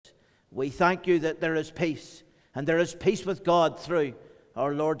We thank you that there is peace, and there is peace with God through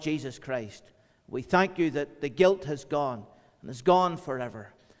our Lord Jesus Christ. We thank you that the guilt has gone and is gone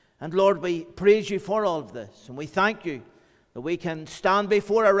forever. And Lord, we praise you for all of this, and we thank you that we can stand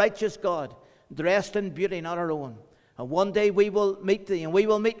before a righteous God, dressed in beauty not our own. And one day we will meet thee, and we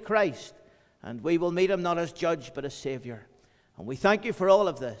will meet Christ, and we will meet him not as judge but as Savior. And we thank you for all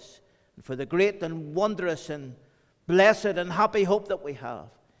of this, and for the great and wondrous and blessed and happy hope that we have.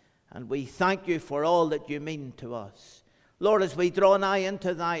 And we thank you for all that you mean to us. Lord, as we draw nigh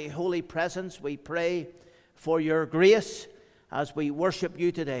into thy holy presence, we pray for your grace as we worship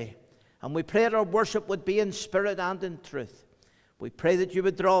you today. And we pray that our worship would be in spirit and in truth. We pray that you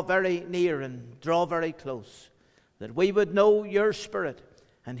would draw very near and draw very close, that we would know your Spirit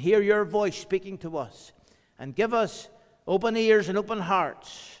and hear your voice speaking to us, and give us open ears and open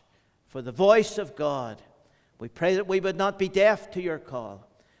hearts for the voice of God. We pray that we would not be deaf to your call.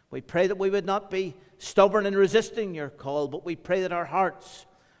 We pray that we would not be stubborn in resisting your call, but we pray that our hearts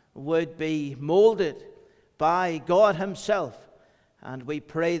would be molded by God himself. And we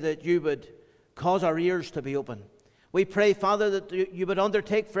pray that you would cause our ears to be open. We pray, Father, that you would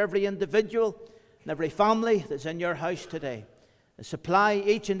undertake for every individual and every family that's in your house today. Supply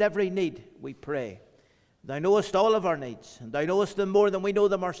each and every need, we pray. Thou knowest all of our needs, and thou knowest them more than we know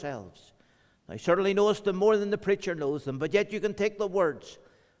them ourselves. Thou certainly knowest them more than the preacher knows them, but yet you can take the words,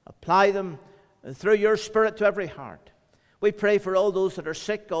 apply them through your Spirit to every heart. We pray for all those that are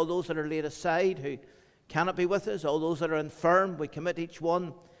sick, all those that are laid aside, who cannot be with us, all those that are infirm. We commit each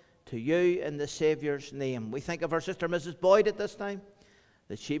one to you in the Saviour's name. We think of our sister Mrs. Boyd at this time,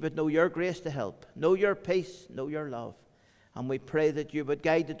 that she would know your grace to help, know your peace, know your love. And we pray that you would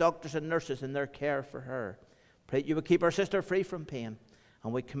guide the doctors and nurses in their care for her. Pray that you would keep our sister free from pain,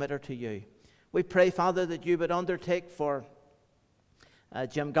 and we commit her to you. We pray, Father, that you would undertake for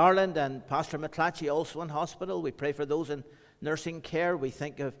Jim Garland and Pastor McClatchy, also in hospital. We pray for those in nursing care. We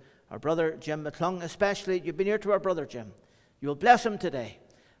think of our brother Jim McClung, especially. You've been here to our brother Jim. You will bless him today,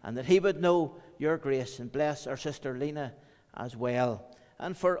 and that he would know your grace, and bless our sister Lena as well.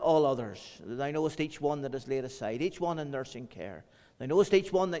 And for all others, thou knowest each one that is laid aside, each one in nursing care. Thou knowest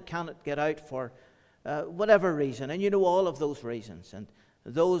each one that cannot get out for whatever reason, and you know all of those reasons. And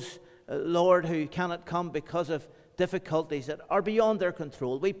those, Lord, who cannot come because of difficulties that are beyond their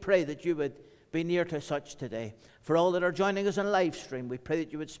control, we pray that you would be near to such today. For all that are joining us on live stream, we pray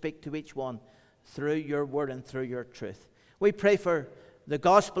that you would speak to each one through your word and through your truth. We pray for the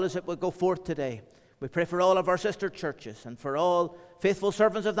gospel as it would go forth today. We pray for all of our sister churches, and for all faithful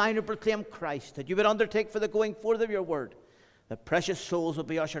servants of thine who proclaim Christ, that you would undertake for the going forth of your word, that precious souls will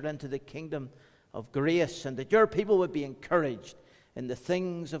be ushered into the kingdom of grace, and that your people would be encouraged in the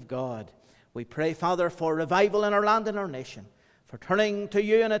things of God. We pray, Father, for revival in our land and our nation, for turning to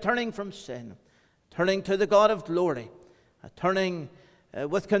you and a turning from sin, turning to the God of glory, a turning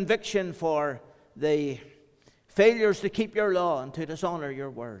with conviction for the failures to keep your law and to dishonor your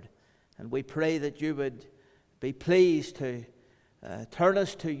word. And we pray that you would be pleased to turn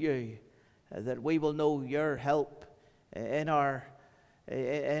us to you, that we will know your help in our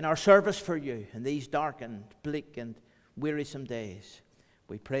service for you in these dark and bleak and wearisome days.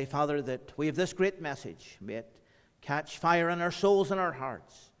 We pray, Father, that we have this great message. May it catch fire in our souls and our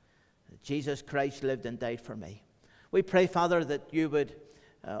hearts, that Jesus Christ lived and died for me. We pray, Father, that you would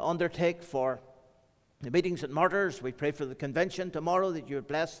undertake for the meetings at Martyrs. We pray for the convention tomorrow, that you would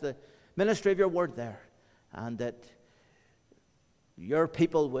bless the ministry of your word there, and that your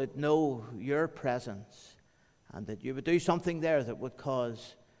people would know your presence, and that you would do something there that would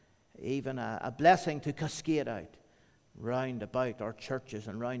cause even a blessing to cascade out round about our churches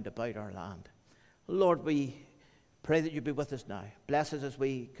and round about our land. Lord, we pray that you be with us now. Bless us as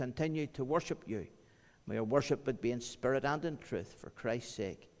we continue to worship you. May our worship would be in spirit and in truth, for Christ's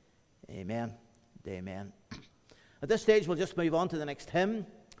sake. Amen and amen. At this stage, we'll just move on to the next hymn.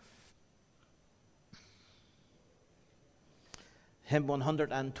 Hymn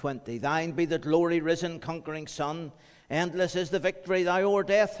 120. Thine be the glory, risen, conquering Son. Endless is the victory thou o'er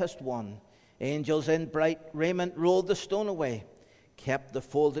death hast won. Angels in bright raiment rolled the stone away, kept the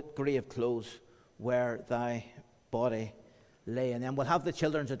folded grave close where thy body lay. And then we'll have the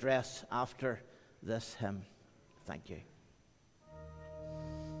children's address after this hymn. Thank you.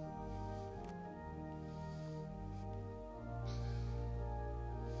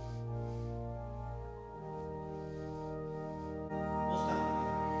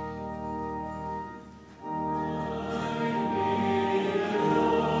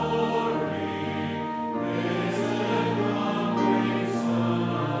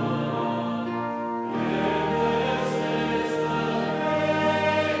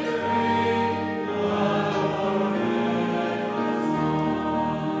 Victory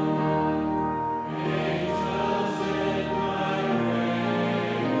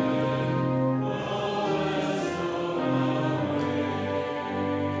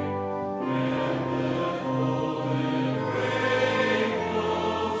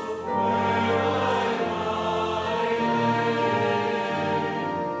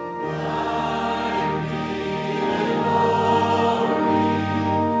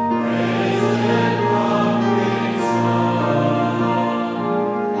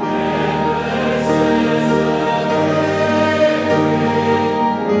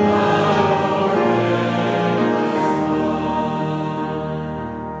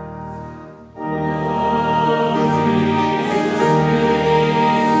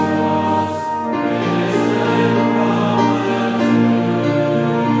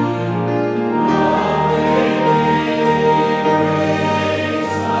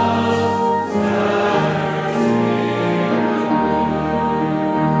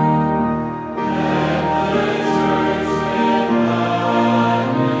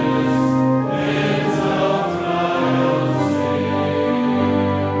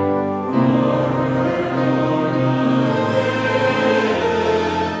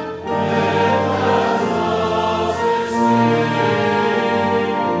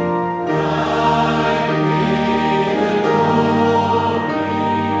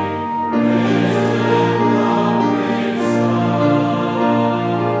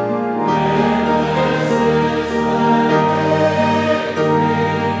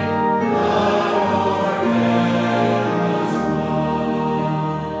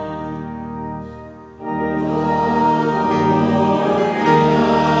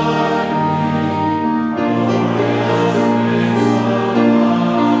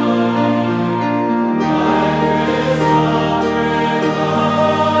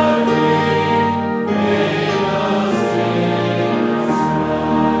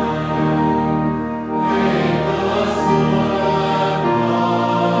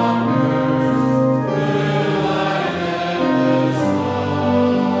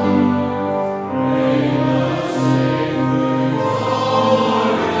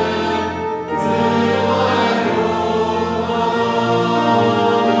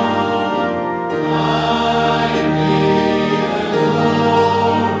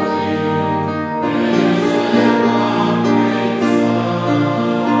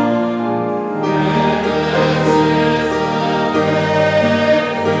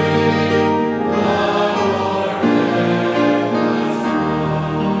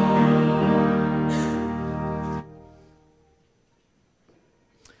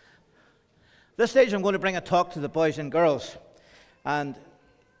This stage I'm going to bring a talk to the boys and girls. And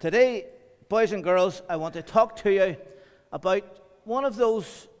today, boys and girls, I want to talk to you about one of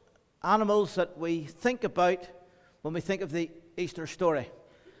those animals that we think about when we think of the Easter story.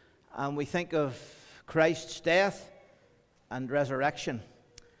 And we think of Christ's death and resurrection.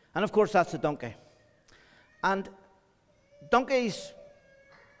 And of course, that's the donkey. And donkeys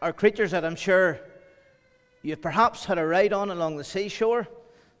are creatures that I'm sure you've perhaps had a ride on along the seashore.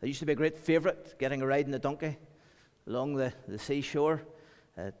 There used to be a great favourite, getting a ride in the donkey along the seashore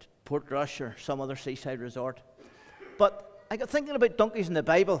at Portrush or some other seaside resort. But I got thinking about donkeys in the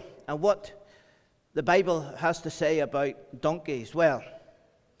Bible and what the Bible has to say about donkeys. Well,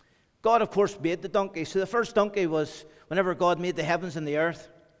 God, of course, made the donkey. So the first donkey was whenever God made the heavens and the earth.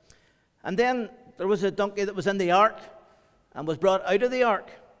 And then there was a donkey that was in the ark and was brought out of the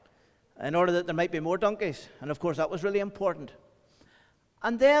ark in order that there might be more donkeys. And of course, that was really important.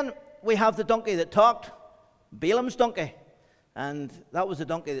 And then we have the donkey that talked, Balaam's donkey. And that was the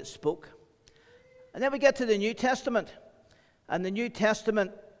donkey that spoke. And then we get to the New Testament. And the New Testament,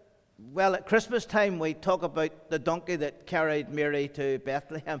 well, at Christmas time, we talk about the donkey that carried Mary to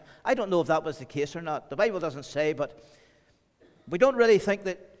Bethlehem. I don't know if that was the case or not. The Bible doesn't say, but we don't really think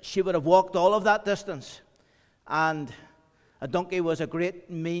that she would have walked all of that distance. And a donkey was a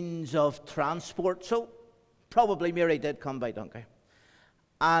great means of transport. So probably Mary did come by donkey.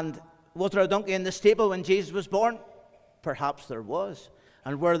 And was there a donkey in the stable when Jesus was born? Perhaps there was.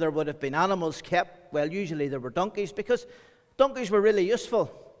 And where there would have been animals kept, well, usually there were donkeys, because donkeys were really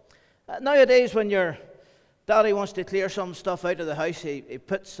useful. Nowadays, when your daddy wants to clear some stuff out of the house, he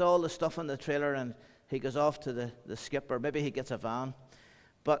puts all the stuff in the trailer and he goes off to the skip, or maybe he gets a van.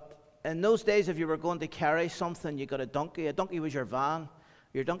 But in those days, if you were going to carry something, you got a donkey. A donkey was your van.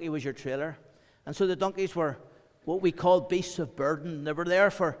 Your donkey was your trailer. And so the donkeys were what we call beasts of burden. They were there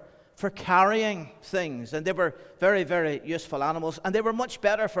for carrying things, and they were very, very useful animals. And they were much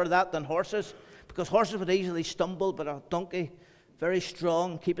better for that than horses, because horses would easily stumble, but a donkey, very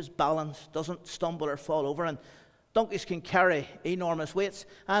strong, keep its balance, doesn't stumble or fall over. And donkeys can carry enormous weights.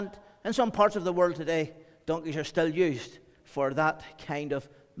 And in some parts of the world today, donkeys are still used for that kind of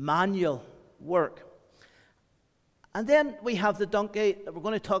manual work. And then we have the donkey that we're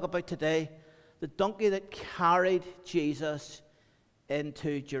going to talk about today, the donkey that carried Jesus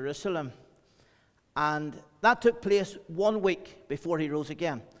into Jerusalem. And that took place 1 week before he rose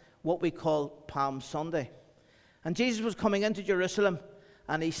again, what we call Palm Sunday. And Jesus was coming into Jerusalem,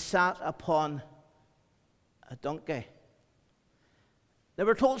 and he sat upon a donkey. They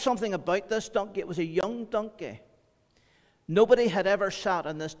were told something about this donkey. It was a young donkey. Nobody had ever sat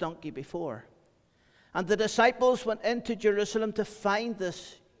on this donkey before. And the disciples went into Jerusalem to find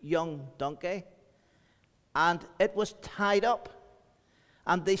this young donkey, and it was tied up.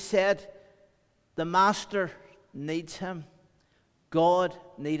 And they said, the master needs him. God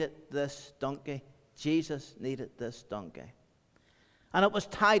needed this donkey. Jesus needed this donkey. And it was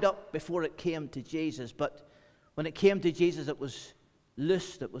tied up before it came to Jesus. But when it came to Jesus, it was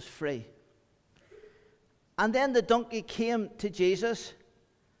loosed, it was free. And then the donkey came to Jesus,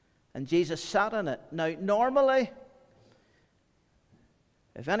 and Jesus sat on it. Now, normally,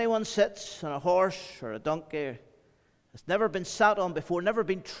 if anyone sits on a horse or a donkey that's never been sat on before, never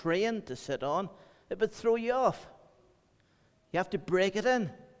been trained to sit on, it would throw you off. You have to break it in.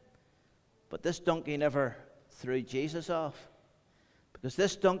 But this donkey never threw Jesus off, because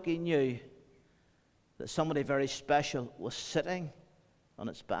this donkey knew that somebody very special was sitting on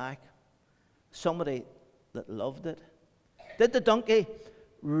its back, somebody that loved it. Did the donkey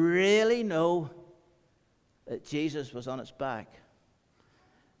really know that Jesus was on its back?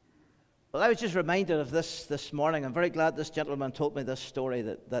 Well, I was just reminded of this morning. I'm very glad this gentleman told me this story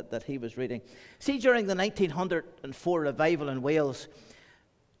that he was reading. See, during the 1904 revival in Wales,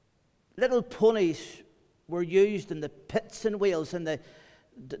 little ponies were used in the pits in Wales, and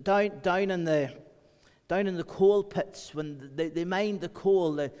down in the coal pits when they mined the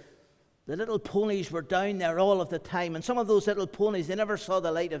coal. The little ponies were down there all of the time, and some of those little ponies, they never saw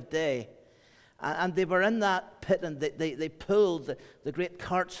the light of day. And they were in that pit, and they pulled the great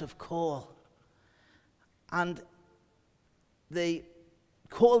carts of coal. And the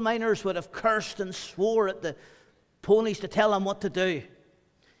coal miners would have cursed and swore at the ponies to tell them what to do.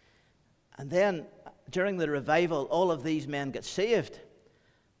 And then, during the revival, all of these men got saved.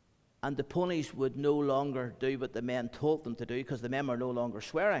 And the ponies would no longer do what the men told them to do, because the men were no longer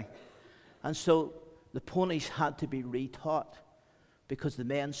swearing. And so the ponies had to be retaught, because the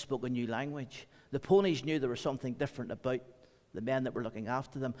men spoke a new language. The ponies knew there was something different about the men that were looking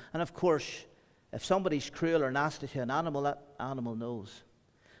after them. And of course, if somebody's cruel or nasty to an animal, that animal knows.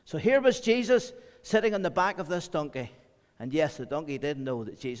 So here was Jesus sitting on the back of this donkey. And yes, the donkey did know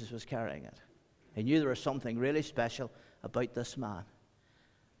that Jesus was carrying it. He knew there was something really special about this man.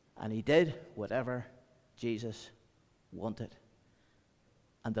 And he did whatever Jesus wanted.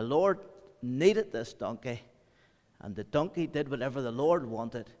 And the Lord needed this donkey. And the donkey did whatever the Lord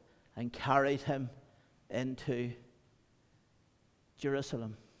wanted and carried him into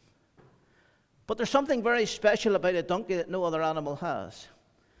Jerusalem. But there's something very special about a donkey that no other animal has.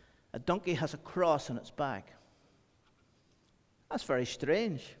 A donkey has a cross on its back. That's very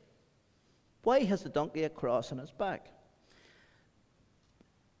strange. Why has the donkey a cross on its back?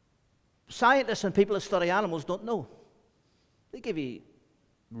 Scientists and people that study animals don't know. They give you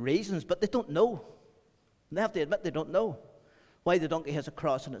reasons, but they don't know. And they have to admit they don't know why the donkey has a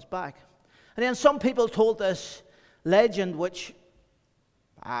cross on its back. And then some people told this legend, which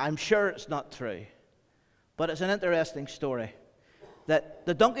I'm sure it's not true, but it's an interesting story, that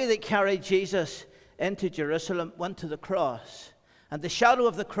the donkey that carried Jesus into Jerusalem went to the cross, and the shadow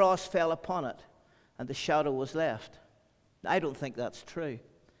of the cross fell upon it, and the shadow was left. I don't think that's true.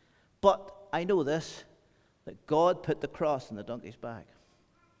 But I know this, that God put the cross on the donkey's back.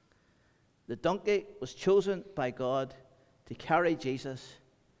 The donkey was chosen by God to carry Jesus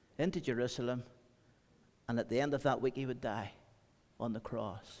into Jerusalem, and at the end of that week he would die on the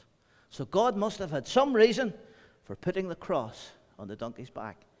cross. So God must have had some reason for putting the cross on the donkey's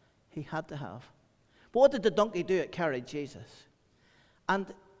back. He had to have. But what did the donkey do? It carried Jesus. And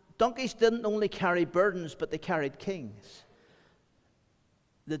donkeys didn't only carry burdens, but they carried kings.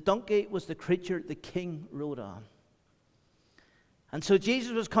 The donkey was the creature the king rode on. And so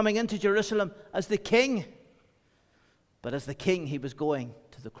Jesus was coming into Jerusalem as the king. But as the king, he was going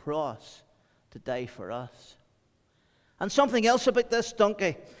to the cross to die for us. And something else about this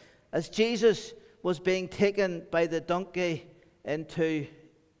donkey. As Jesus was being taken by the donkey into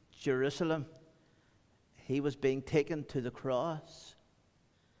Jerusalem, he was being taken to the cross.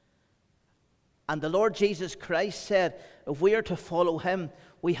 And the Lord Jesus Christ said, if we are to follow him,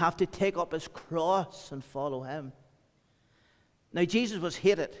 we have to take up his cross and follow him. Now, Jesus was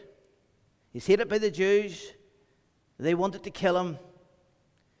hated. He's hated by the Jews. They wanted to kill him.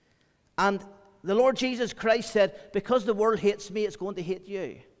 And the Lord Jesus Christ said, because the world hates me, it's going to hate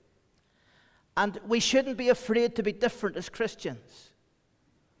you. And we shouldn't be afraid to be different as Christians.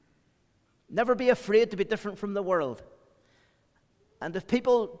 Never be afraid to be different from the world. And if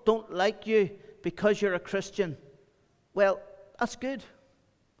people don't like you because you're a Christian, well, that's good.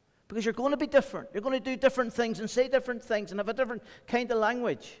 Because you're going to be different. You're going to do different things and say different things and have a different kind of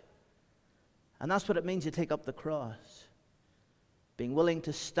language. And that's what it means to take up the cross. Being willing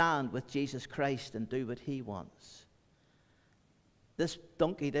to stand with Jesus Christ and do what he wants. This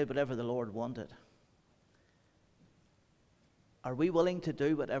donkey did whatever the Lord wanted. Are we willing to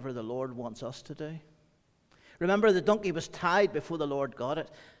do whatever the Lord wants us to do? Remember, the donkey was tied before the Lord got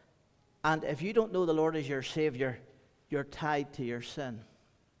it. And if you don't know the Lord as your Savior, you're tied to your sin.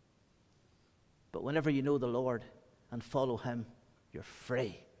 But whenever you know the Lord and follow him, you're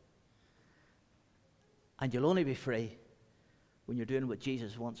free. And you'll only be free when you're doing what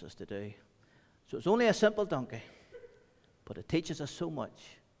Jesus wants us to do. So it's only a simple donkey, but it teaches us so much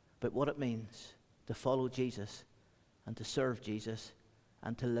about what it means to follow Jesus and to serve Jesus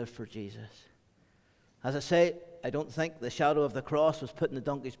and to live for Jesus. As I say, I don't think the shadow of the cross was put in the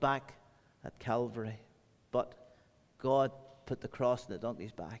donkey's back at Calvary, but God put the cross in the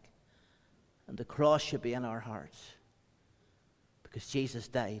donkey's back. And the cross should be in our hearts because Jesus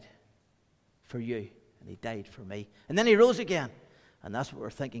died for you and he died for me. And then he rose again. And that's what we're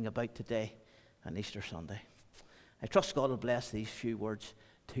thinking about today on Easter Sunday. I trust God will bless these few words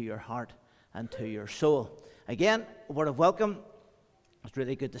to your heart and to your soul. Again, a word of welcome. It's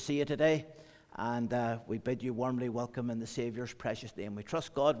really good to see you today. And we bid you warmly welcome in the Saviour's precious name. We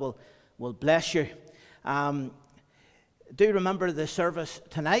trust God will bless you. Do remember the service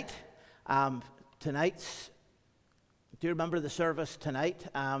tonight. Do you remember the service tonight?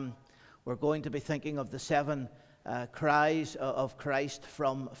 We're going to be thinking of the 7 cries of Christ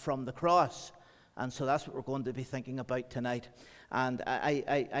from the cross. And so that's what we're going to be thinking about tonight. And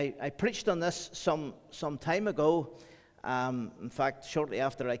I preached on this some time ago. In fact, shortly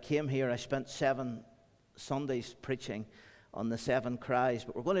after I came here, I spent 7 Sundays preaching on the 7 cries.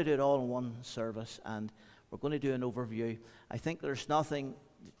 But we're going to do it all in one service, and we're going to do an overview. I think there's nothing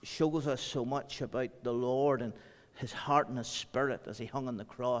that shows us so much about the Lord and his heart and his spirit as he hung on the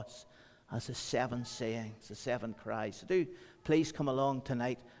cross as the 7 sayings, the 7 cries. So do please come along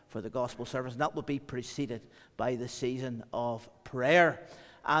tonight for the gospel service, and that will be preceded by the season of prayer.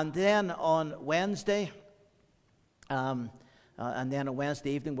 And then on Wednesday, And then on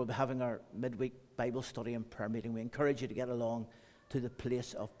Wednesday evening, we'll be having our midweek Bible study and prayer meeting. We encourage you to get along to the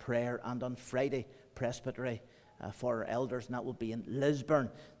place of prayer. And on Friday, presbytery for our elders, and that will be in Lisburn.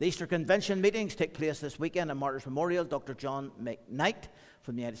 The Easter Convention meetings take place this weekend at Martyrs Memorial. Dr. John McIntyre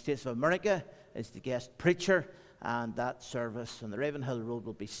from the United States of America is the guest preacher, and that service on the Ravenhill Road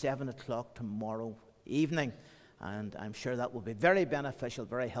will be 7 o'clock tomorrow evening. And I'm sure that will be very beneficial,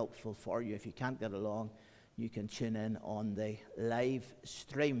 very helpful for you. If you can't get along, you can tune in on the live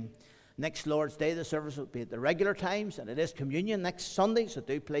stream. Next Lord's Day, the service will be at the regular times, and it is communion next Sunday, so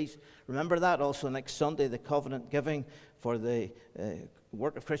do please remember that. Also next Sunday, the covenant giving for the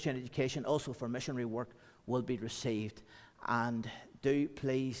work of Christian education, also for missionary work, will be received. And do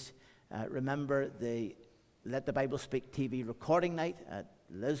please remember the Let the Bible Speak TV recording night at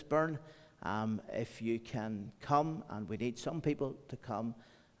Lisburn. If you can come, and we need some people to come,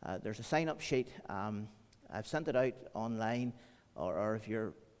 there's a sign-up sheet. I've sent it out online, or if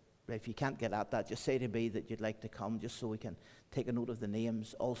you can't get at that, just say to me that you'd like to come, just so we can take a note of the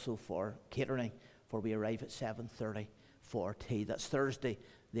names. Also for catering, for we arrive at 7:30 for tea. That's Thursday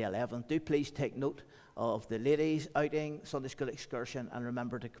the 11th. Do please take note of the ladies' outing, Sunday school excursion, and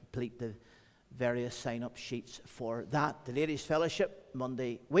remember to complete the various sign-up sheets for that. The ladies' fellowship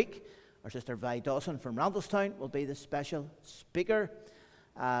Monday week, our sister Vi Dawson from Randallstown will be the special speaker.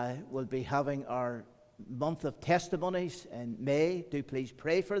 We'll be having our month of testimonies in May. Do please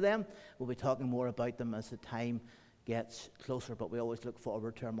pray for them. We'll be talking more about them as the time gets closer, but we always look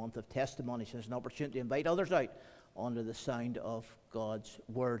forward to our month of testimonies. There's an opportunity to invite others out under the sound of God's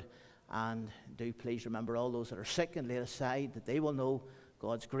word. And do please remember all those that are sick and laid aside, that they will know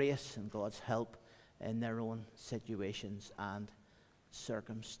God's grace and God's help in their own situations and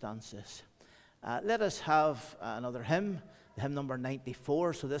circumstances. Let us have another hymn, the hymn number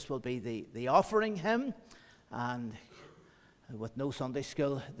 94. So this will be the offering hymn, and with no Sunday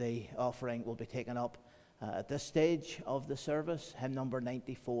school, the offering will be taken up at this stage of the service. Hymn number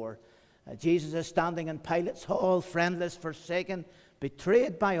 94. Jesus is standing in Pilate's hall, friendless, forsaken,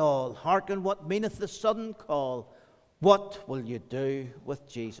 betrayed by all. Hearken what meaneth the sudden call. What will you do with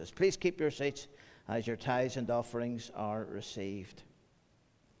Jesus? Please keep your seats as your tithes and offerings are received.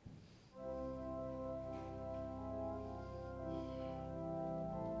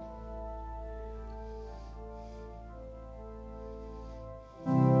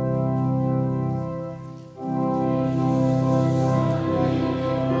 Amen.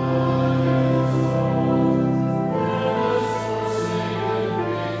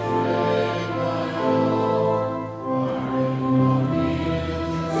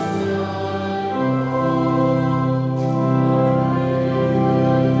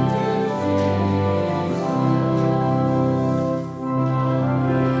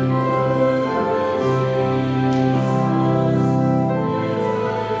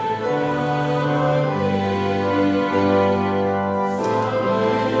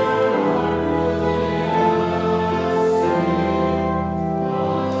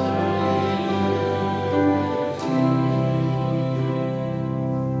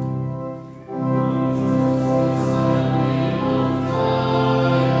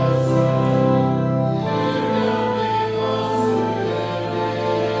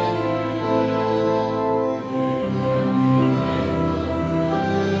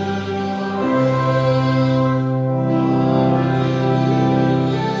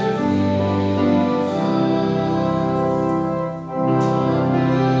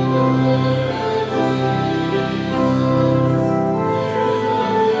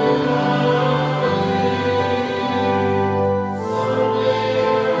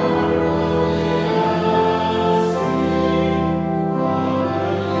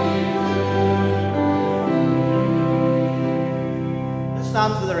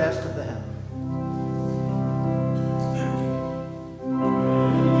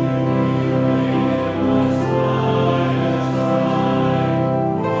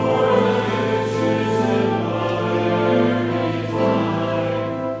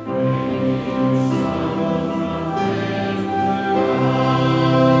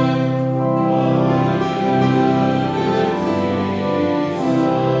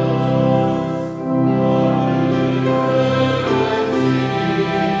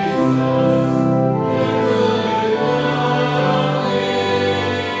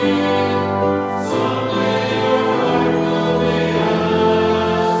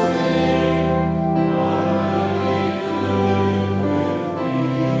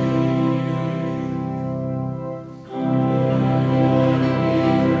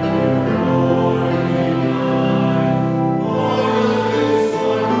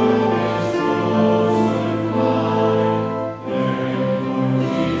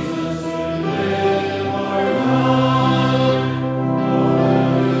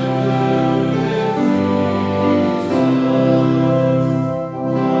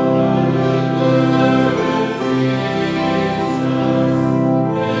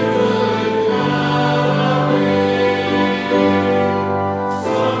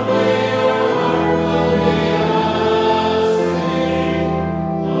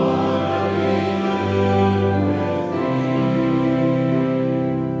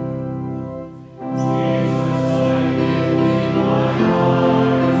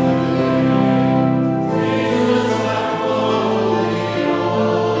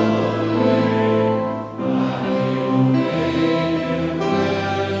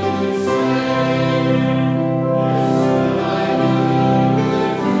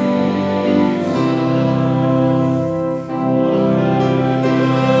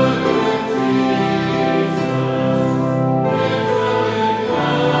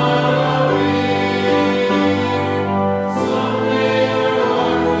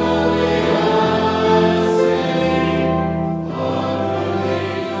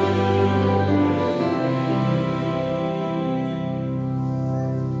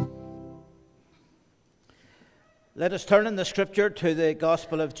 Let us turn in the Scripture to the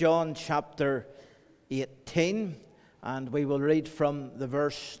Gospel of John, chapter 18, and we will read from the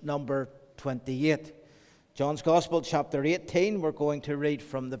verse number 28. John's Gospel, chapter 18, we're going to read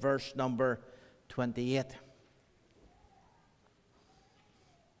from the verse number 28.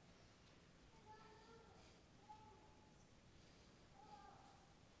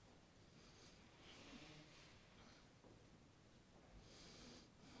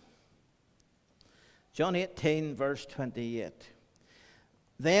 John 18, verse 28.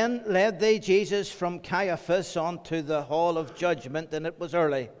 Then led they Jesus from Caiaphas unto the hall of judgment, and it was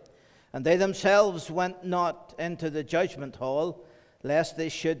early. And they themselves went not into the judgment hall, lest they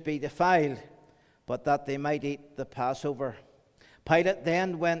should be defiled, but that they might eat the Passover. Pilate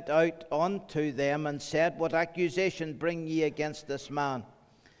then went out unto them, and said, What accusation bring ye against this man?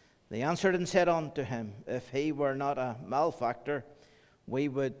 They answered and said unto him, If he were not a malefactor, we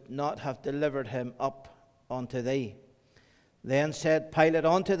would not have delivered him up unto thee. Then said Pilate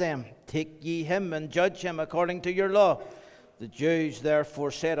unto them, Take ye him and judge him according to your law. The Jews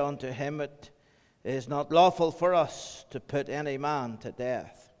therefore said unto him, It is not lawful for us to put any man to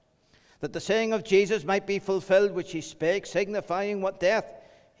death, that the saying of Jesus might be fulfilled, which he spake, signifying what death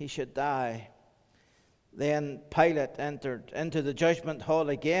he should die. Then Pilate entered into the judgment hall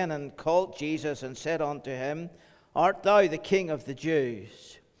again, and called Jesus, and said unto him, Art thou the King of the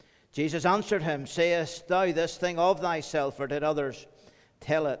Jews? Jesus answered him, Sayest thou this thing of thyself, or did others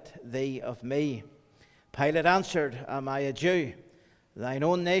tell it thee of me? Pilate answered, Am I a Jew? Thine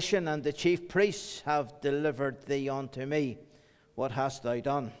own nation and the chief priests have delivered thee unto me. What hast thou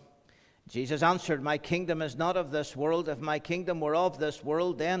done? Jesus answered, My kingdom is not of this world. If my kingdom were of this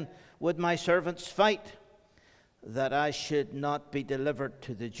world, then would my servants fight, that I should not be delivered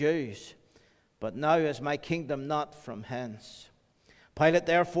to the Jews. But now is my kingdom not from hence. Pilate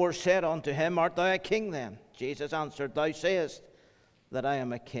therefore said unto him, Art thou a king then? Jesus answered, Thou sayest that I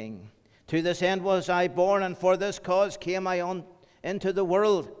am a king. To this end was I born, and for this cause came I on into the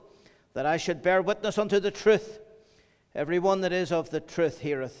world, that I should bear witness unto the truth. Every one that is of the truth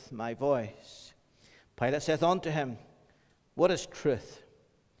heareth my voice. Pilate saith unto him, What is truth?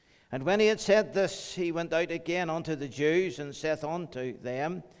 And when he had said this, he went out again unto the Jews, and saith unto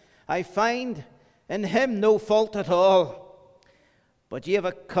them, I find in him no fault at all. But ye have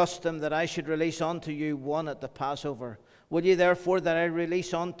a custom that I should release unto you one at the Passover. Will ye therefore that I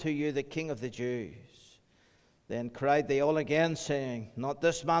release unto you the King of the Jews? Then cried they all again, saying, Not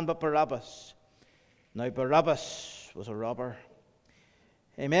this man, but Barabbas. Now Barabbas was a robber.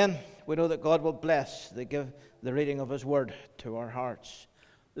 Amen. We know that God will bless the reading of his word to our hearts.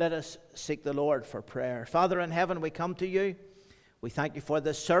 Let us seek the Lord for prayer. Father in heaven, we come to you. We thank you for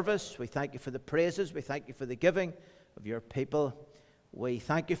this service. We thank you for the praises. We thank you for the giving of your people. We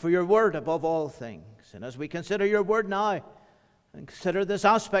thank you for your word above all things. And as we consider your word now and consider this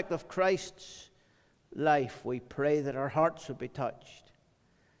aspect of Christ's life, we pray that our hearts would be touched.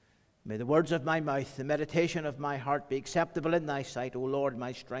 May the words of my mouth, the meditation of my heart be acceptable in thy sight, O Lord,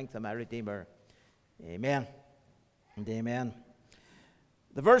 my strength and my Redeemer. Amen and amen.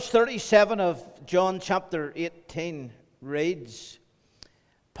 The verse 37 of John chapter 18 reads,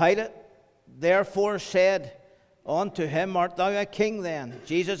 Pilate therefore said unto him, Art thou a king then?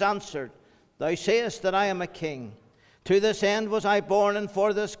 Jesus answered, Thou sayest that I am a king. To this end was I born, and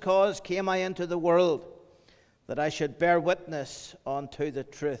for this cause came I into the world, that I should bear witness unto the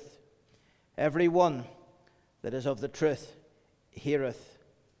truth. Every one that is of the truth heareth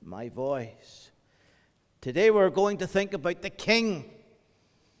my voice. Today we're going to think about the king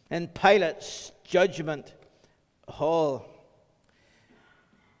in Pilate's judgment hall.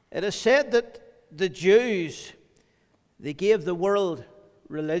 It is said that the Jews, they gave the world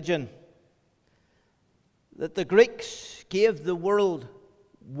religion, that the Greeks gave the world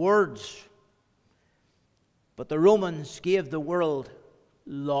words, but the Romans gave the world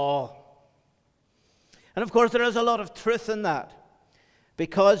law. And of course there is a lot of truth in that,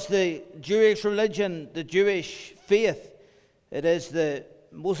 because the Jewish religion, the Jewish faith, it is the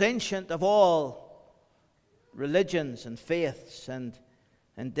most ancient of all religions and faiths, and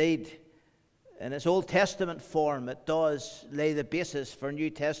indeed in its Old Testament form, it does lay the basis for New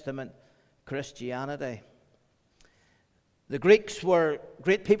Testament Christianity. The Greeks were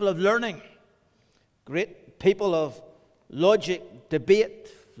great people of learning, great people of logic, debate,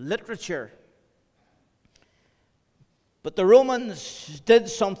 literature. But the Romans did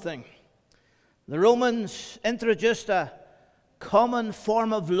something. The Romans introduced a common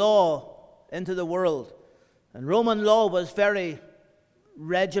form of law into the world. And Roman law was very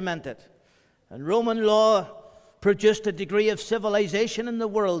regimented. And Roman law produced a degree of civilization in the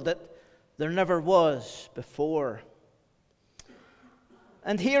world that there never was before.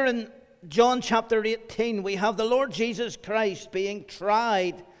 And here in John chapter 18, we have the Lord Jesus Christ being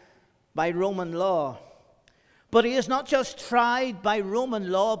tried by Roman law. But he is not just tried by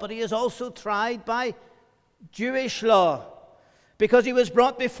Roman law, but he is also tried by Jewish law, because he was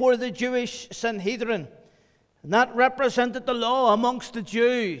brought before the Jewish Sanhedrin, and that represented the law amongst the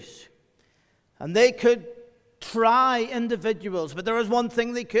Jews. And they could try individuals, but there was one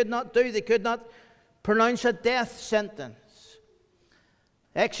thing they could not do. They could not pronounce a death sentence.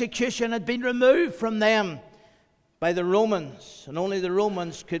 Execution had been removed from them by the Romans, and only the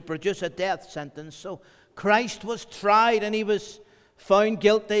Romans could produce a death sentence. So Christ was tried, and he was found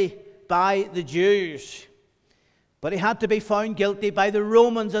guilty by the Jews. But he had to be found guilty by the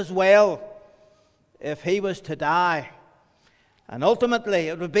Romans as well if he was to die. And ultimately,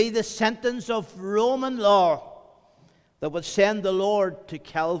 it would be the sentence of Roman law that would send the Lord to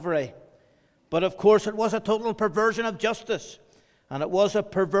Calvary. But of course, it was a total perversion of justice, and it was a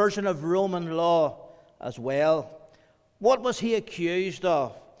perversion of Roman law as well. What was he accused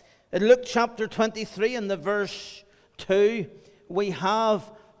of? In Luke chapter 23, in the verse 2, we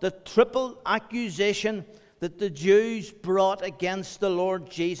have the triple accusation that the Jews brought against the Lord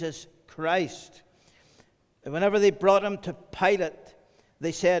Jesus Christ. And whenever they brought him to Pilate,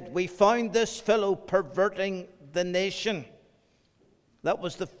 they said, "We found this fellow perverting the nation." That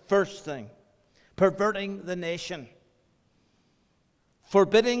was the first thing. Perverting the nation.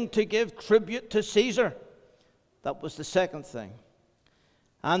 Forbidding to give tribute to Caesar. That was the second thing.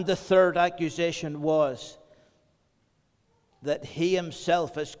 And the third accusation was that he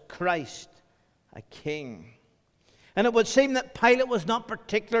himself is Christ, a king. And it would seem that Pilate was not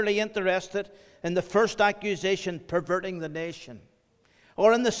particularly interested in the first accusation, perverting the nation,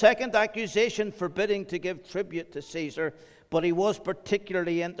 or in the second accusation, forbidding to give tribute to Caesar, but he was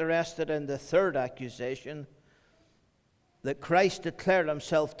particularly interested in the third accusation, that Christ declared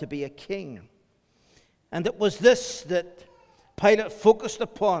himself to be a king. And it was this that Pilate focused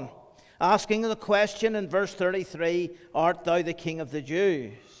upon, asking the question in verse 33, "Art thou the king of the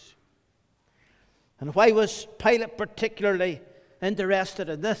Jews?" And why was Pilate particularly interested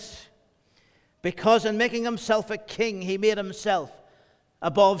in this? Because in making himself a king, he made himself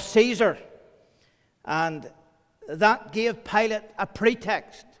above Caesar. And that gave Pilate a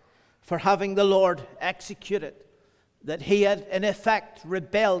pretext for having the Lord executed, that he had in effect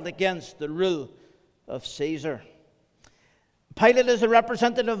rebelled against the rule of Caesar. Pilate is the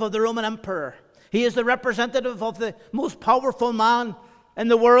representative of the Roman emperor. He is the representative of the most powerful man in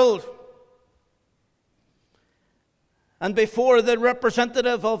the world. And before the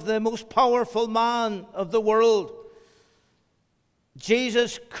representative of the most powerful man of the world,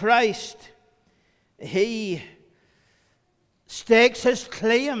 Jesus Christ, he stakes his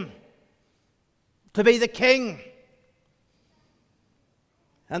claim to be the king.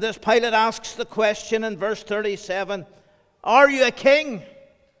 And as Pilate asks the question in verse 37, "Are you a king?"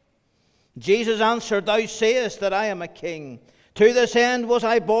 Jesus answered, "Thou sayest that I am a king. To this end was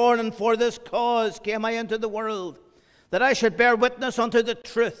I born, and for this cause came I into the world, that I should bear witness unto the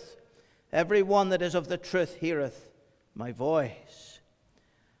truth. Every one that is of the truth heareth my voice."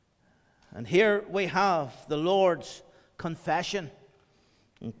 And here we have the Lord's confession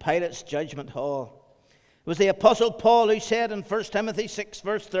in Pilate's judgment hall. It was the Apostle Paul who said in 1 Timothy 6,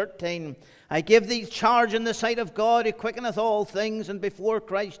 verse 13, "I give thee charge in the sight of God, who quickeneth all things, and before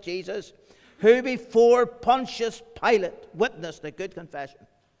Christ Jesus, who before Pontius Pilate witnessed a good confession."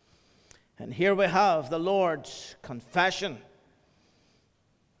 And here we have the Lord's confession.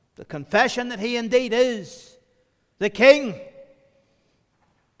 The confession that he indeed is the king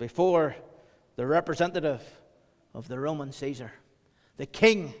before the representative of the Roman Caesar. The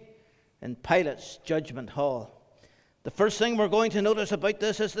king in Pilate's judgment hall. The first thing we're going to notice about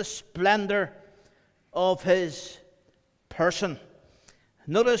this is the splendor of his person.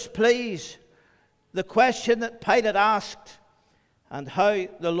 Notice, please, the question that Pilate asked and how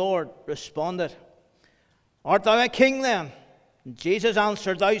the Lord responded. "Art thou a king then?" And Jesus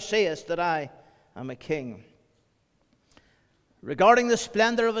answered, "Thou sayest that I am a king." Regarding the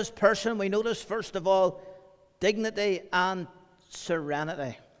splendor of his person, we notice first of all dignity and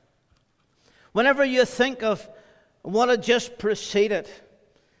serenity. Whenever you think of what had just preceded,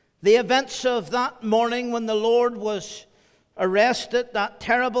 the events of that morning when the Lord was arrested, that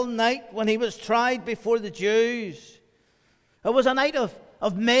terrible night when he was tried before the Jews, it was a night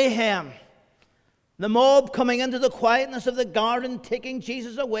of mayhem. The mob coming into the quietness of the garden, taking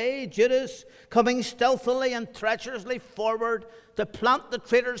Jesus away. Judas coming stealthily and treacherously forward to plant the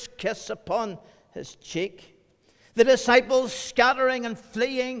traitor's kiss upon his cheek. The disciples scattering and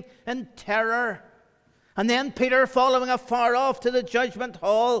fleeing in terror. And then Peter following afar off to the judgment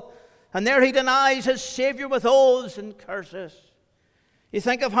hall, and there he denies his Savior with oaths and curses. You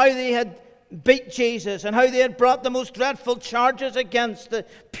think of how they had beat Jesus and how they had brought the most dreadful charges against the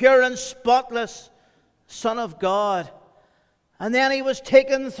pure and spotless Son of God. And then he was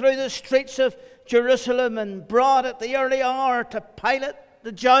taken through the streets of Jerusalem and brought at the early hour to Pilate,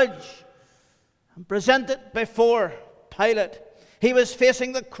 the judge, and presented before Pilate. He was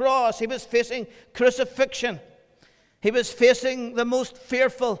facing the cross. He was facing crucifixion. He was facing the most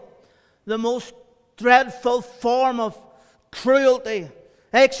fearful, the most dreadful form of cruelty,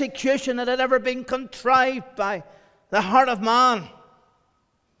 execution that had ever been contrived by the heart of man.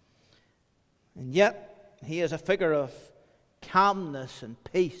 And yet, he is a figure of calmness and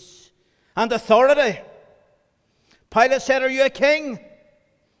peace and authority. Pilate said, "Are you a king?"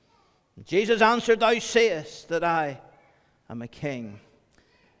 And Jesus answered, "Thou sayest that I am a king."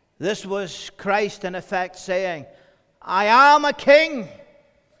 This was Christ in effect saying, "I am a king.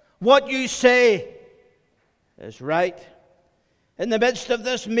 What you say is right." In the midst of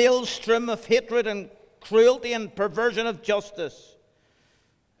this maelstrom of hatred and cruelty and perversion of justice,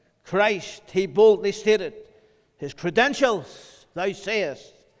 Christ, he boldly stated his credentials. "Thou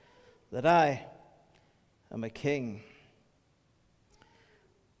sayest that I am a king."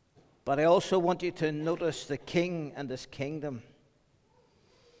 But I also want you to notice the king and his kingdom.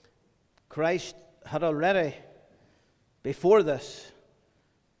 Christ had already, before this,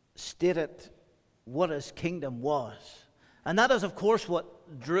 stated what his kingdom was. And that is, of course,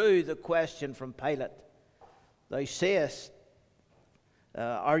 what drew the question from Pilate. "Thou sayest,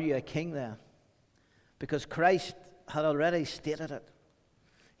 are you a king then?" Because Christ had already stated it.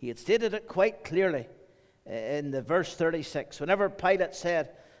 He had stated it quite clearly in the verse 36. Whenever Pilate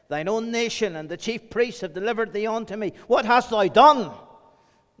said, "Thine own nation and the chief priests have delivered thee unto me. What hast thou done?"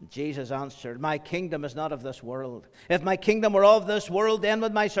 Jesus answered, "My kingdom is not of this world. If my kingdom were of this world, then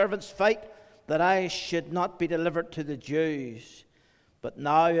would my servants fight that I should not be delivered to the Jews. But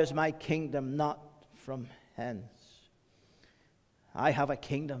now is my kingdom not from hence." I have a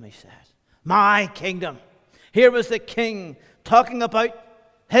kingdom, he said. My kingdom. Here was the king talking about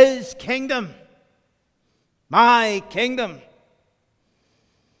his kingdom. My kingdom.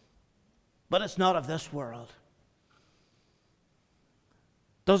 But it's not of this world.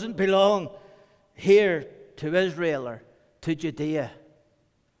 Doesn't belong here to Israel or to Judea.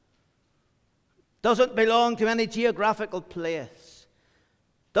 Doesn't belong to any geographical place.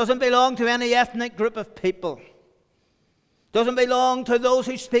 Doesn't belong to any ethnic group of people. Doesn't belong to those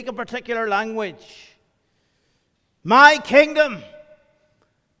who speak a particular language. My kingdom.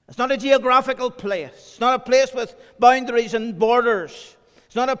 It's not a geographical place. It's not a place with boundaries and borders.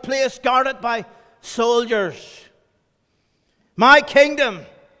 It's not a place guarded by soldiers. My kingdom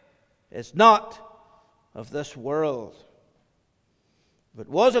is not of this world. If it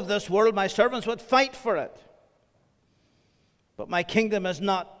was of this world, my servants would fight for it. But my kingdom is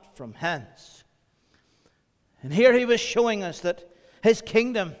not from hence. And here he was showing us that his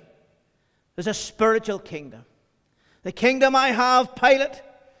kingdom is a spiritual kingdom. The kingdom I have, Pilate,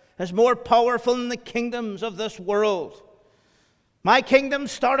 is more powerful than the kingdoms of this world. My kingdom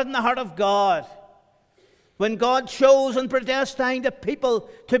started in the heart of God, when God chose and predestined a people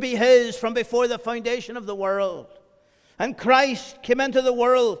to be his from before the foundation of the world. And Christ came into the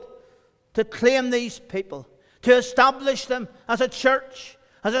world to claim these people, to establish them as a church,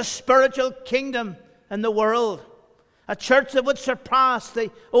 as a spiritual kingdom in the world. A church that would surpass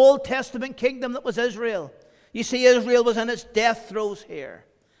the Old Testament kingdom that was Israel. You see, Israel was in its death throes here.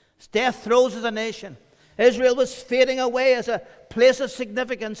 Its death throes as a nation. Israel was fading away as a place of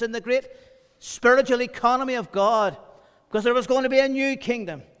significance in the great spiritual economy of God, because there was going to be a new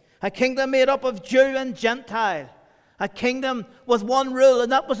kingdom, a kingdom made up of Jew and Gentile, a kingdom with one rule,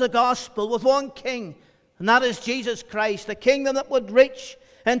 and that was the gospel, with one king, and that is Jesus Christ, a kingdom that would reach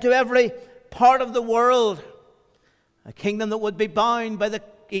into every part of the world, a kingdom that would be bound by the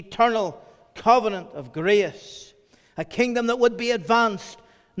eternal covenant of grace, a kingdom that would be advanced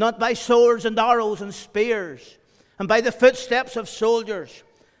not by swords and arrows and spears and by the footsteps of soldiers,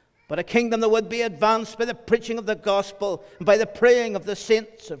 but a kingdom that would be advanced by the preaching of the gospel and by the praying of the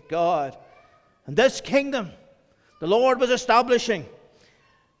saints of God. And this kingdom the Lord was establishing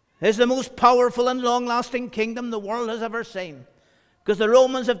is the most powerful and long-lasting kingdom the world has ever seen, because the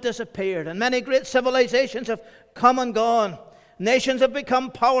Romans have disappeared and many great civilizations have come and gone. Nations have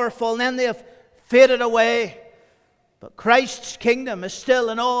become powerful and then they have faded away. But Christ's kingdom is still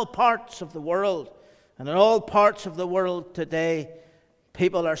in all parts of the world. And in all parts of the world today,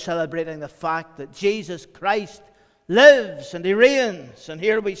 people are celebrating the fact that Jesus Christ lives and he reigns. And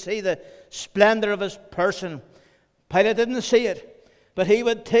here we see the splendor of his person. Pilate didn't see it, but he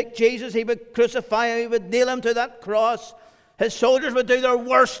would take Jesus, he would crucify him, he would nail him to that cross. His soldiers would do their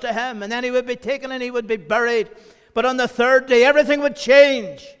worst to him, and then he would be taken and he would be buried. But on the third day, everything would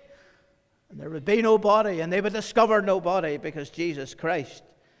change. And there would be no body, and they would discover no body, because Jesus Christ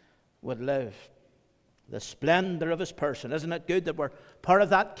would live. The splendor of his person. Isn't it good that we're part of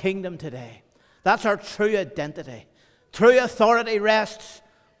that kingdom today? That's our true identity. True authority rests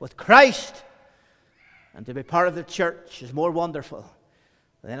with Christ. And to be part of the church is more wonderful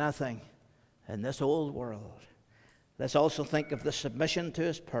than anything in this old world. Let's also think of the submission to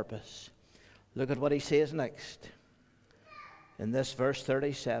his purpose. Look at what he says next. In this verse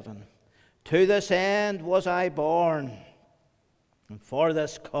 37. To this end was I born, and for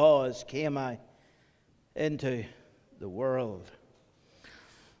this cause came I into the world.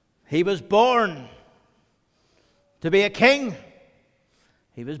 He was born to be a king.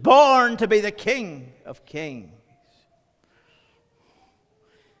 He was born to be the King of Kings.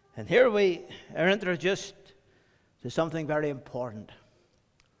 And here we are introduced to something very important.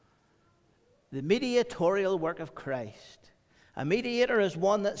 The mediatorial work of Christ. A mediator is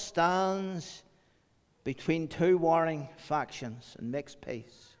one that stands between two warring factions and makes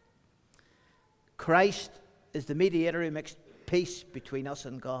peace. Christ is the mediator who makes peace between us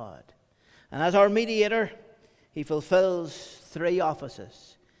and God. And as our mediator, he fulfills three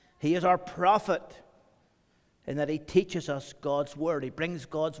offices. He is our prophet in that he teaches us God's word. He brings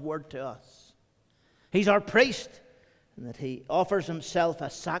God's word to us. He's our priest in that he offers himself a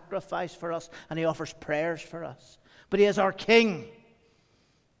sacrifice for us, and he offers prayers for us. But he is our king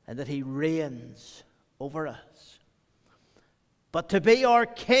in that he reigns over us. But to be our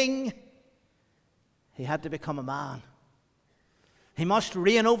king, he had to become a man. He must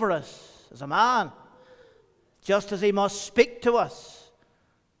reign over us as a man, just as he must speak to us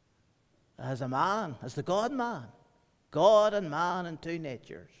as a man, as the God-man. God and man in two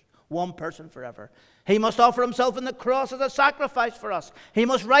natures, one person forever. He must offer himself on the cross as a sacrifice for us. He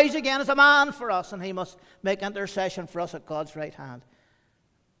must rise again as a man for us, and he must make intercession for us at God's right hand.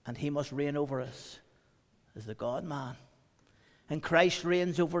 And he must reign over us as the God-man. And Christ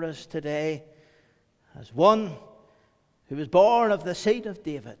reigns over us today as one who was born of the seed of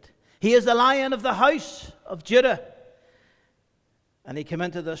David. He is the Lion of the house of Judah. And he came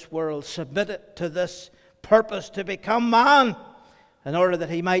into this world, submitted to this purpose to become man, in order that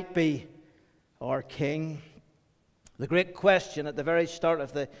he might be our King. The great question at the very start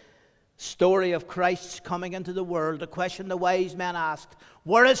of the story of Christ's coming into the world, the question the wise men asked,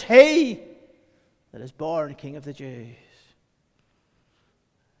 where is he that is born King of the Jews?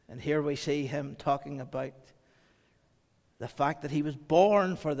 And here we see him talking about the fact that he was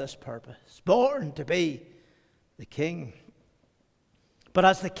born for this purpose, born to be the king. But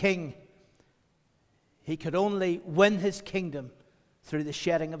as the king, he could only win his kingdom through the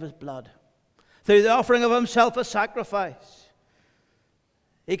shedding of his blood, through the offering of himself as sacrifice.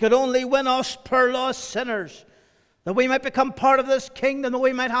 He could only win us poor lost sinners, that we might become part of this kingdom, that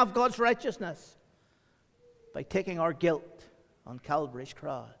we might have God's righteousness, by taking our guilt on Calvary's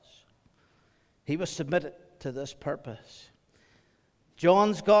cross. He was submitted to this purpose.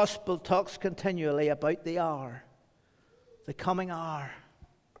 John's gospel talks continually about the hour, the coming hour.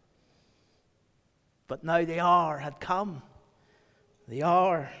 But now the hour had come. The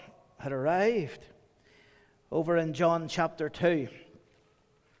hour had arrived. Over in John chapter 2,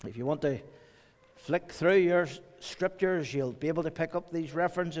 if you want to flick through your scriptures, you'll be able to pick up these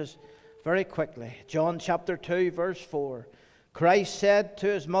references very quickly. John chapter 2, verse 4. Christ said to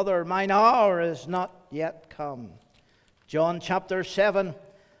his mother, mine hour is not yet come. John chapter 7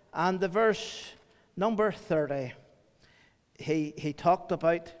 and the verse number 30. He talked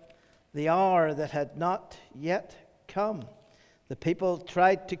about the hour that had not yet come. The people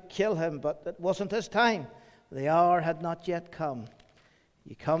tried to kill him, but it wasn't his time. The hour had not yet come.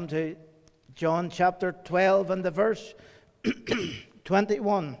 You come to John chapter 12 and the verse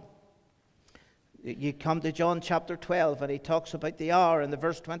 21. You come to John chapter 12 and he talks about the hour in the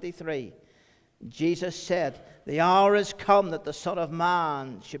verse 23. Jesus said, the hour is come that the Son of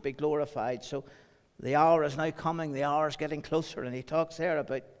Man should be glorified. So the hour is now coming. The hour is getting closer. And he talks there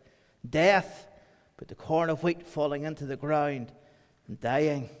about death, but the corn of wheat falling into the ground and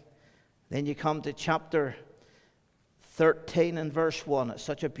dying. Then you come to chapter 13 and verse 1. It's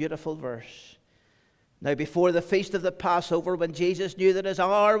such a beautiful verse. Now before the feast of the Passover, when Jesus knew that his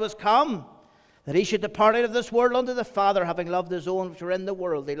hour was come, that he should depart out of this world unto the Father, having loved his own which were in the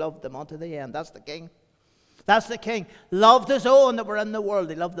world, he loved them unto the end. That's the King. That's the King. Loved his own that were in the world,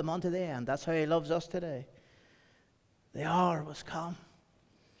 he loved them unto the end. That's how he loves us today. The hour was come.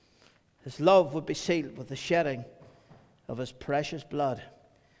 His love would be sealed with the shedding of His precious blood.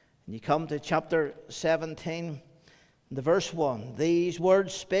 And you come to chapter 17, the verse 1. These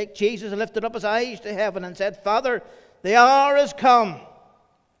words spake Jesus, and lifted up His eyes to heaven, and said, Father, the hour is come.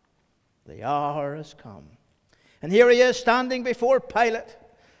 The hour is come. And here He is standing before Pilate.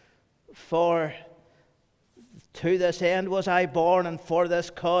 For to this end was I born, and for this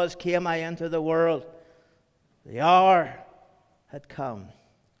cause came I into the world. The hour had come.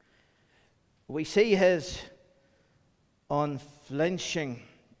 We see His unflinching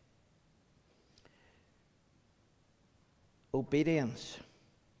obedience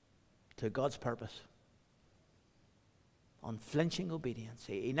to God's purpose. Unflinching obedience.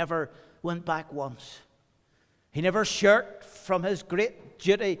 He never went back once. He never shirked from His great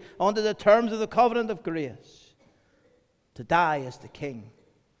duty under the terms of the covenant of grace to die as the King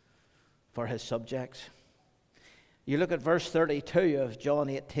for His subjects. You look at verse 32 of John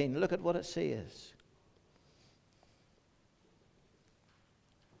 18. Look at what it says.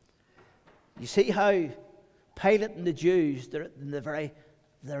 You see how Pilate and the Jews, they're in the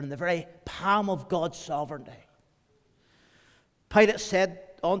very palm of God's sovereignty. Pilate said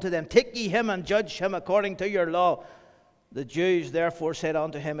unto them, Take ye him and judge him according to your law. The Jews therefore said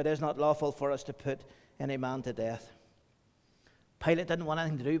unto him, It is not lawful for us to put any man to death. Pilate didn't want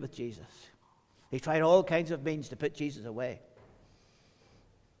anything to do with Jesus. He tried all kinds of means to put Jesus away.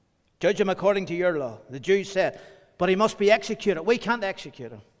 Judge him according to your law. The Jews said, But he must be executed. We can't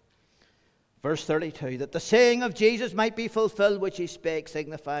execute him. Verse 32, that the saying of Jesus might be fulfilled, which he spake,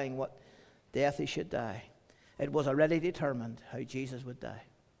 signifying what death he should die. It was already determined how Jesus would die.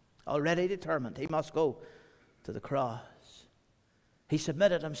 Already determined. He must go to the cross. He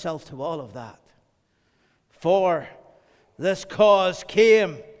submitted himself to all of that. For this cause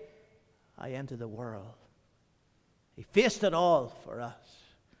came I into the world. He faced it all for us.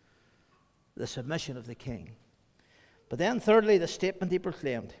 The submission of the King. But then thirdly, the statement he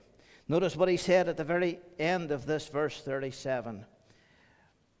proclaimed. Notice what he said at the very end of this verse 37.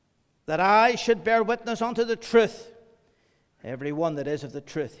 That I should bear witness unto the truth. Every one that is of the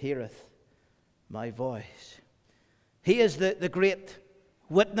truth heareth my voice. He is the great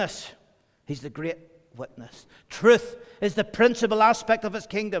witness. He's the great witness. Truth is the principal aspect of his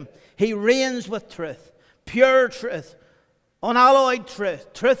kingdom. He reigns with truth. Pure truth. Unalloyed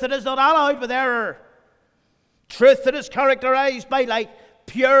truth. Truth that is not alloyed with error. Truth that is characterized by light.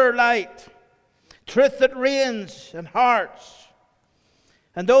 Pure light. Truth that reigns in hearts.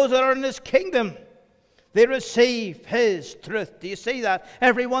 And those that are in his kingdom, they receive his truth. Do you see that?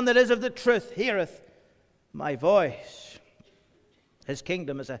 Everyone that is of the truth heareth my voice. His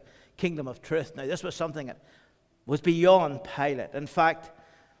kingdom is a kingdom of truth. Now, this was something that was beyond Pilate. In fact,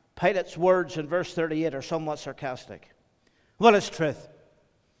 Pilate's words in verse 38 are somewhat sarcastic. What is truth?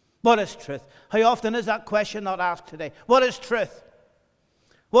 What is truth? How often is that question not asked today? What is truth?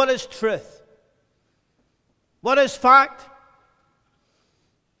 What is truth? What is fact?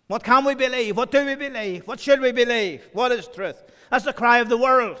 What can we believe? What do we believe? What should we believe? What is truth? That's the cry of the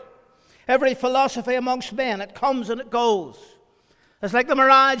world. Every philosophy amongst men, it comes and it goes. It's like the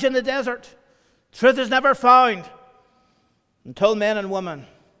mirage in the desert. Truth is never found until men and women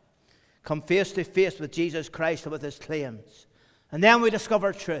come face to face with Jesus Christ and with his claims. And then we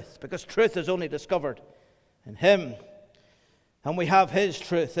discover truth, because truth is only discovered in him. And we have his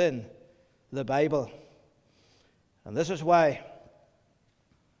truth in the Bible. And this is why,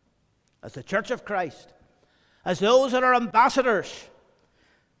 as the Church of Christ, as those that are ambassadors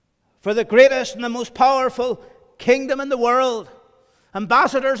for the greatest and the most powerful kingdom in the world,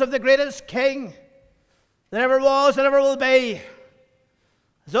 ambassadors of the greatest king that ever was, that ever will be,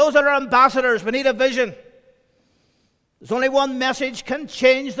 as those that are ambassadors, we need a vision. There's only one message can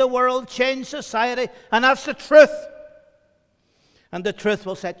change the world, change society, and that's the truth. And the truth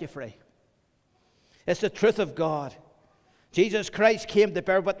will set you free. It's the truth of God. Jesus Christ came to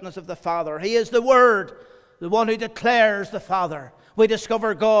bear witness of the Father. He is the Word, the one who declares the Father. We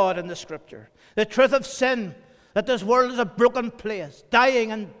discover God in the Scripture. The truth of sin, that this world is a broken place,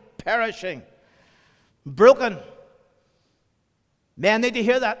 dying and perishing. Broken. Men need to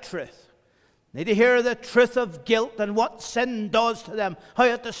hear that truth. Need to hear the truth of guilt and what sin does to them, how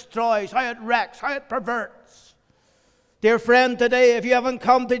it destroys, how it wrecks, how it perverts. Dear friend, today, if you haven't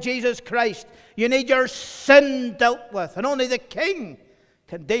come to Jesus Christ, you need your sin dealt with, and only the King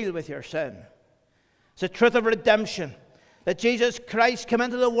can deal with your sin. It's the truth of redemption, that Jesus Christ came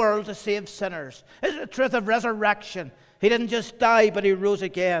into the world to save sinners. It's the truth of resurrection. He didn't just die, but he rose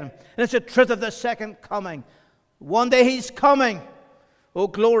again. And it's the truth of the second coming. One day he's coming. Oh,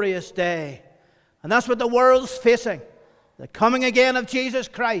 glorious day. And that's what the world's facing. The coming again of Jesus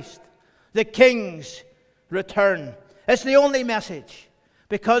Christ. the King's return. It's the only message,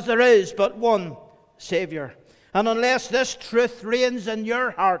 because there is but one Savior. And unless this truth reigns in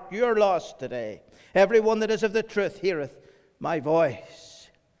your heart, you're lost today. Everyone that is of the truth heareth my voice.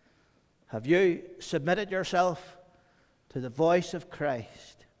 Have you submitted yourself to the voice of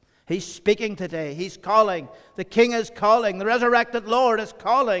Christ? He's speaking today. He's calling. The King is calling. The resurrected Lord is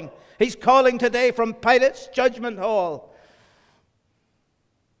calling. He's calling today from Pilate's judgment hall.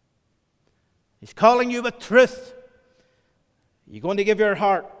 He's calling you with truth. You're going to give your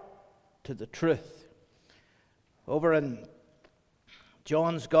heart to the truth. Over in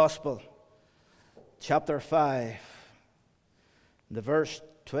John's Gospel, chapter 5, the verse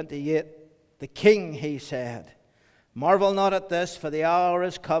 28, the King, he said, marvel not at this, for the hour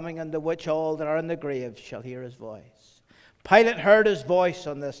is coming in the which all that are in the grave shall hear his voice. Pilate heard his voice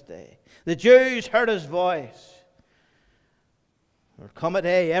on this day. The Jews heard his voice. There will come a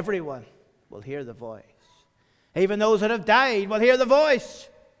day everyone will hear the voice. Even those that have died will hear the voice.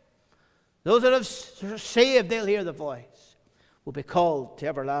 Those that are saved, they'll hear the voice. Will be called to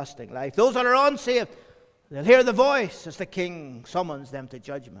everlasting life. Those that are unsaved, they'll hear the voice as the King summons them to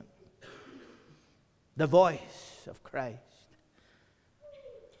judgment. The voice of Christ.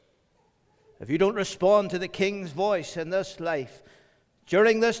 If you don't respond to the King's voice in this life,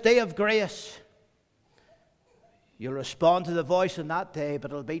 during this day of grace, you'll respond to the voice in that day,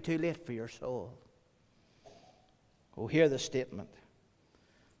 but it'll be too late for your soul. Oh, hear the statement.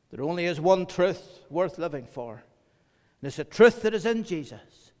 There only is one truth worth living for. And it's a truth that is in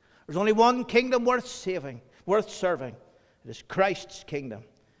Jesus. There's only one kingdom worth saving, worth serving. It is Christ's kingdom.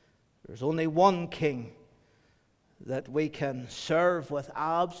 There's only one King that we can serve with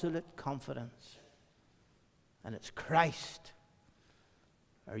absolute confidence. And it's Christ.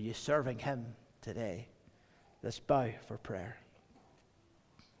 Are you serving him today? Let's bow for prayer.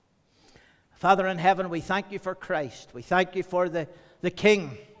 Father in heaven, we thank you for Christ. We thank you for the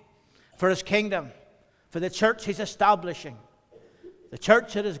King, for his kingdom, for the church he's establishing, the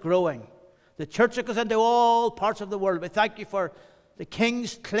church that is growing, the church that goes into all parts of the world. We thank you for the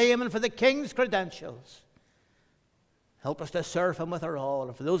King's claim and for the King's credentials. Help us to serve him with our all.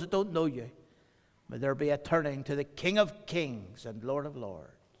 And for those that don't know you, may there be a turning to the King of Kings and Lord of Lords.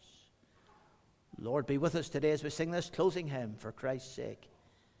 Lord, be with us today as we sing this closing hymn for Christ's sake.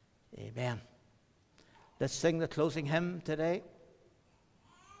 Amen. Let's sing the closing hymn today.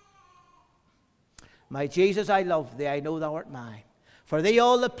 My Jesus, I love thee, I know thou art mine. For thee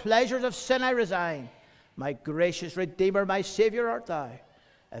all the pleasures of sin I resign. My gracious Redeemer, my Saviour art thou.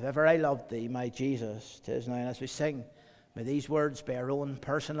 If ever I loved thee, my Jesus, 'tis now. And as we sing, may these words be our own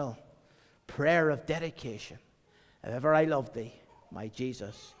personal prayer of dedication. If ever I loved thee, my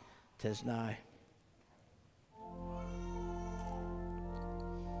Jesus, 'tis now.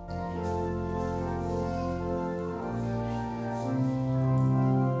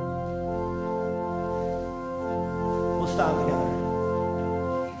 We'll stand together.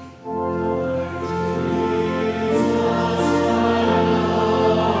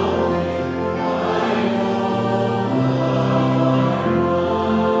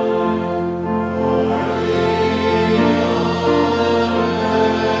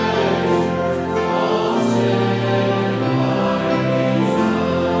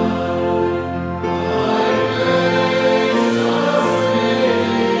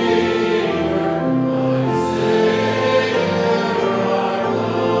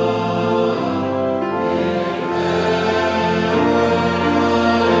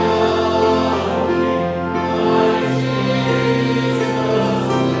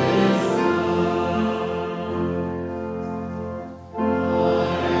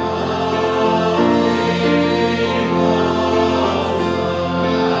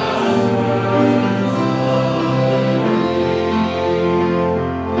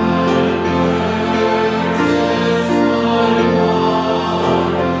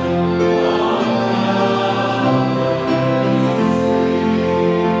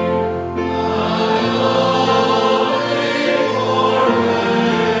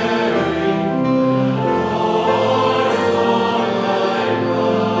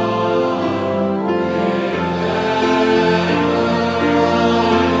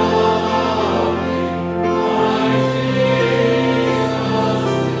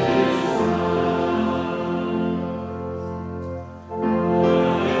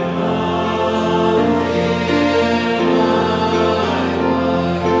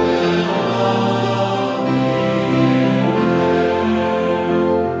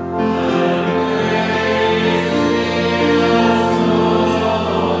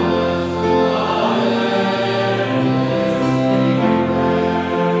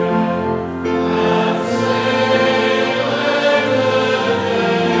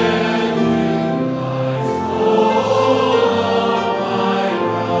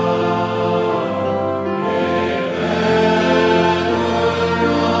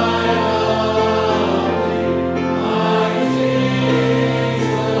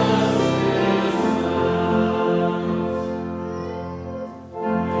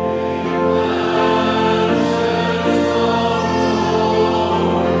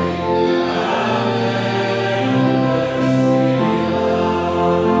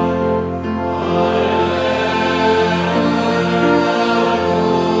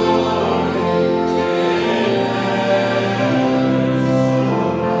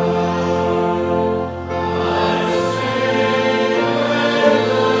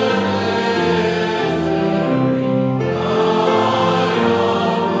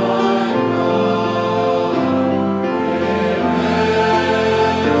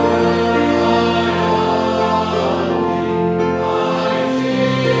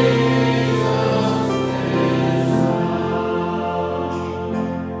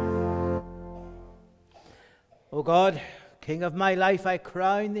 God, King of my life, I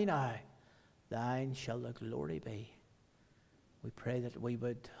crown thee now. Thine shall the glory be. We pray that we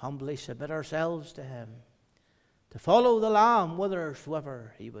would humbly submit ourselves to him, to follow the Lamb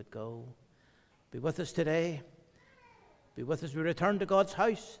whithersoever he would go. Be with us today. Be with us as we return to God's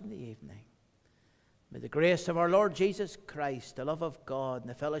house in the evening. May the grace of our Lord Jesus Christ, the love of God, and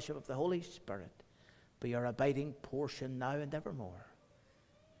the fellowship of the Holy Spirit be our abiding portion now and evermore.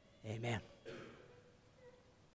 Amen.